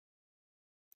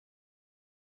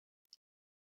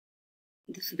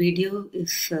This video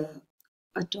is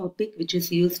a topic which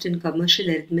is used in commercial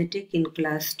arithmetic in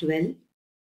class 12,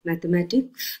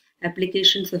 mathematics,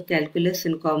 applications of calculus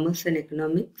in commerce and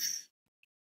economics.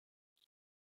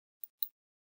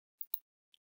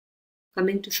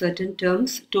 Coming to certain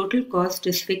terms, total cost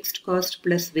is fixed cost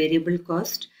plus variable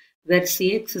cost, where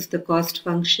Cx is the cost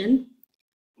function,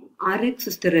 Rx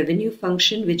is the revenue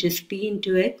function, which is P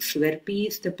into X, where P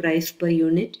is the price per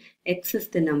unit, X is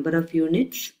the number of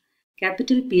units.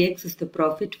 Capital Px is the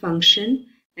profit function,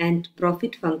 and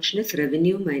profit function is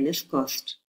revenue minus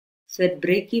cost. So at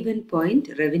break-even point,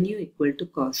 revenue equal to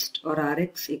cost, or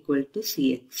Rx equal to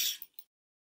Cx.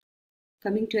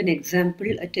 Coming to an example,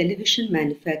 a television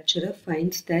manufacturer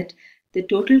finds that the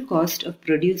total cost of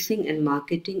producing and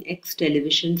marketing X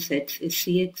television sets is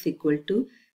Cx equal to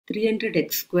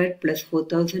 300x squared plus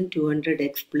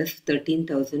 4200x plus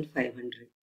 13,500.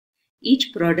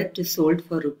 Each product is sold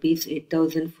for rupees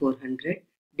 8,400.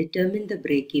 Determine the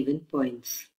break-even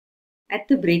points. At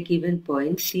the break-even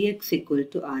point, Cx equal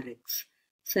to Rx.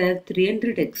 So I have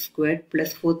 300x squared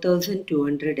plus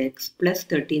 4200x plus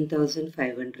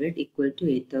 13,500 equal to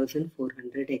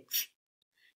 8,400x.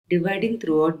 Dividing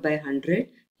throughout by 100,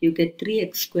 you get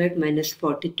 3x squared minus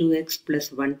 42x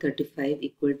plus 135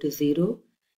 equal to 0.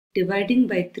 Dividing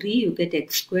by 3, you get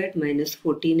x squared minus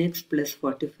 14x plus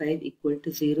 45 equal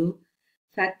to 0.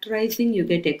 Factorizing, you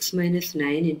get x minus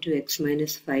 9 into x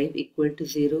minus 5 equal to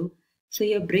 0. So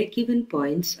your break-even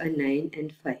points are 9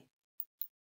 and 5.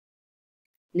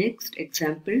 Next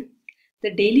example,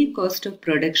 the daily cost of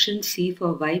production C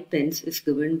for Y pens is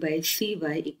given by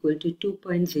Cy equal to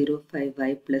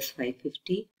 2.05Y plus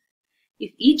 550.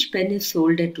 If each pen is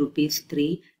sold at rupees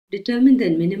 3, determine the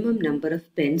minimum number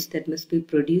of pens that must be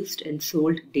produced and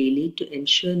sold daily to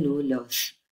ensure no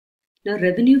loss. Now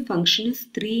revenue function is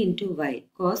 3 into Y,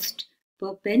 cost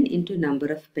per pen into number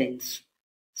of pens.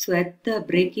 So at the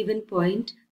break-even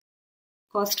point,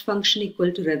 cost function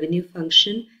equal to revenue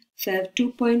function. So I have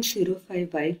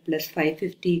 2.05Y plus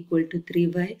 550 equal to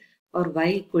 3Y, or Y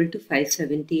equal to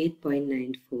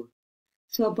 578.94.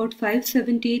 So about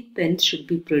 578 pens should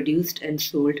be produced and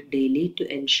sold daily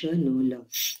to ensure no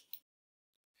loss.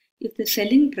 If the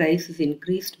selling price is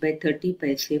increased by 30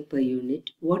 paise per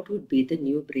unit, what would be the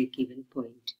new break-even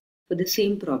point for the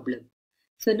same problem?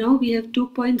 So now we have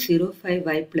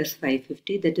 2.05Y plus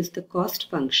 550, that is the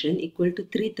cost function, equal to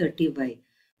 330Y.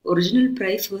 Original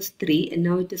price was 3 and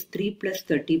now it is 3 plus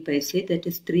 30 paise, that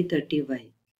is 330Y.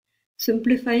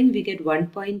 Simplifying, we get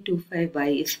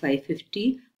 1.25Y is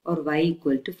 550, or Y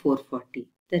equal to 440.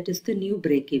 That is the new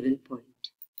break-even point.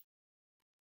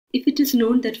 If it is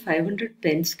known that 500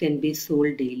 pens can be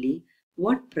sold daily,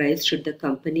 what price should the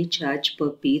company charge per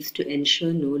piece to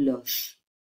ensure no loss?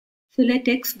 So let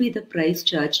X be the price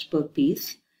charged per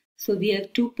piece. So we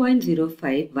have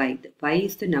 2.05Y. Y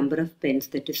is the number of pens,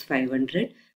 that is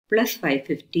 500, plus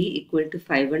 550 equal to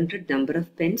 500 number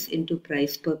of pens into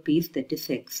price per piece, that is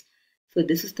X. So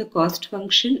this is the cost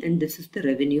function and this is the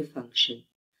revenue function.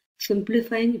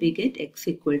 Simplifying, we get X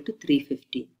equal to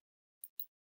 350.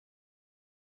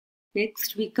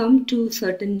 Next, we come to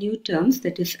certain new terms,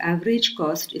 that is average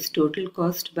cost is total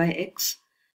cost by X.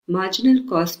 Marginal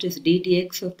cost is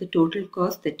ddx of the total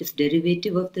cost, that is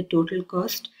derivative of the total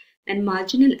cost, and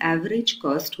marginal average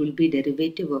cost will be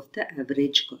derivative of the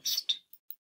average cost.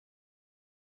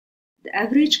 The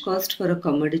average cost for a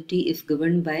commodity is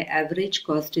given by average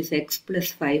cost is X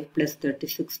plus 5 plus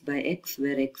 36 by X,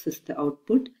 where X is the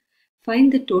output.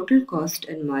 Find the total cost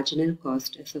and marginal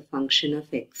cost as a function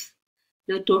of X.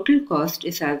 Now total cost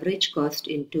is average cost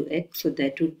into X, so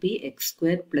that would be X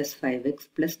squared plus 5X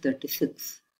plus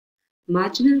 36.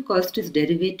 Marginal cost is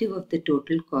derivative of the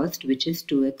total cost, which is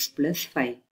 2X plus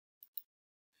 5.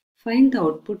 Find the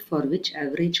output for which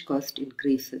average cost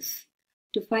increases.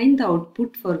 To find the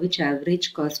output for which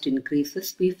average cost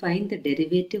increases, we find the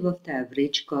derivative of the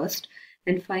average cost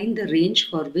and find the range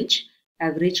for which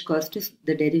average cost is,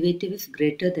 the derivative is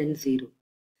greater than 0.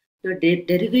 Your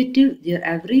derivative, your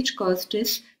average cost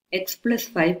is X plus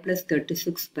 5 plus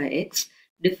 36 by X.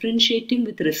 Differentiating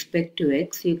with respect to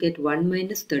X, you get 1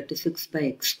 minus 36 by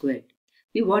X squared.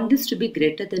 We want this to be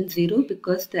greater than 0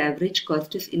 because the average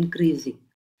cost is increasing.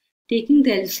 Taking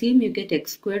the LCM, you get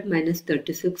X squared minus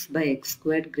 36 by X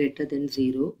squared greater than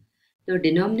 0. Now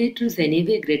denominator is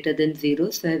anyway greater than 0,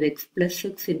 so I have X plus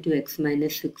 6 into X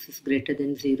minus 6 is greater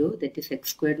than 0, that is X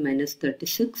squared minus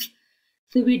 36.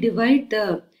 So we divide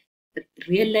the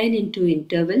real line into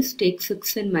intervals, take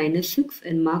 6 and minus 6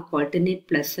 and mark alternate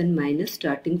plus and minus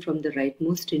starting from the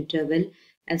rightmost interval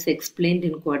as explained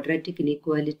in quadratic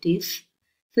inequalities.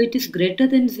 So it is greater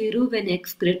than 0 when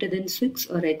x greater than 6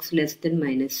 or x less than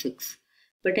minus 6.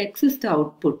 But x is the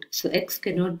output, so x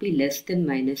cannot be less than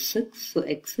minus 6, so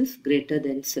x is greater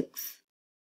than 6.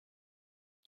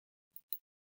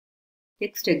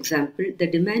 Next example, the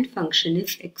demand function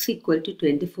is x equal to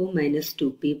 24 minus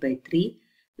 2p by 3,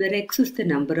 where x is the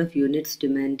number of units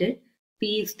demanded,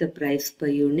 p is the price per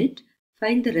unit.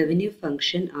 Find the revenue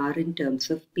function r in terms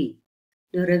of p.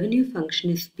 Now revenue function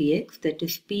is px, that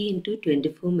is p into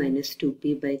 24 minus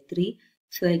 2p by 3,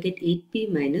 so I get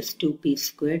 8p minus 2p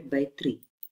squared by 3.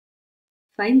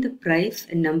 Find the price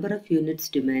and number of units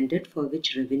demanded for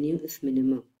which revenue is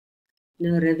minimum.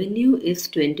 Now revenue is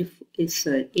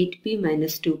 8p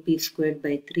minus 2p squared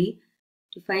by 3.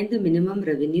 To find the minimum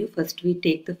revenue, first we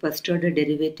take the first order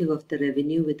derivative of the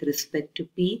revenue with respect to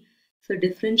p. So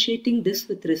differentiating this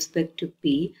with respect to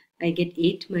p, I get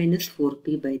 8 minus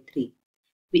 4p by 3.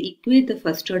 We equate the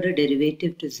first order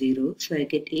derivative to 0, so I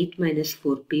get 8 minus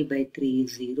 4p by 3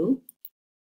 is 0.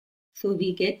 So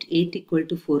we get 8 equal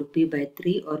to 4p by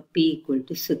 3 or p equal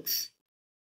to 6.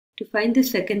 To find the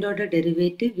second order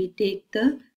derivative, we take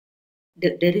the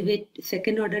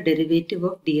second order derivative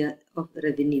of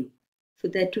revenue. So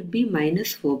that would be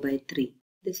minus 4 by 3.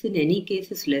 This in any case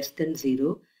is less than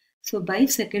 0. So by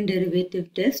second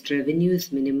derivative test, revenue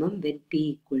is minimum when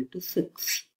p equal to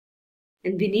 6.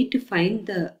 And we need to find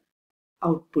the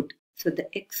output. So the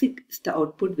x is the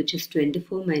output, which is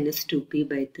 24 minus 2p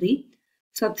by 3.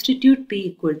 Substitute p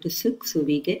equal to 6, so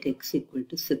we get x equal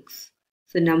to 6.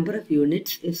 So number of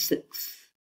units is 6.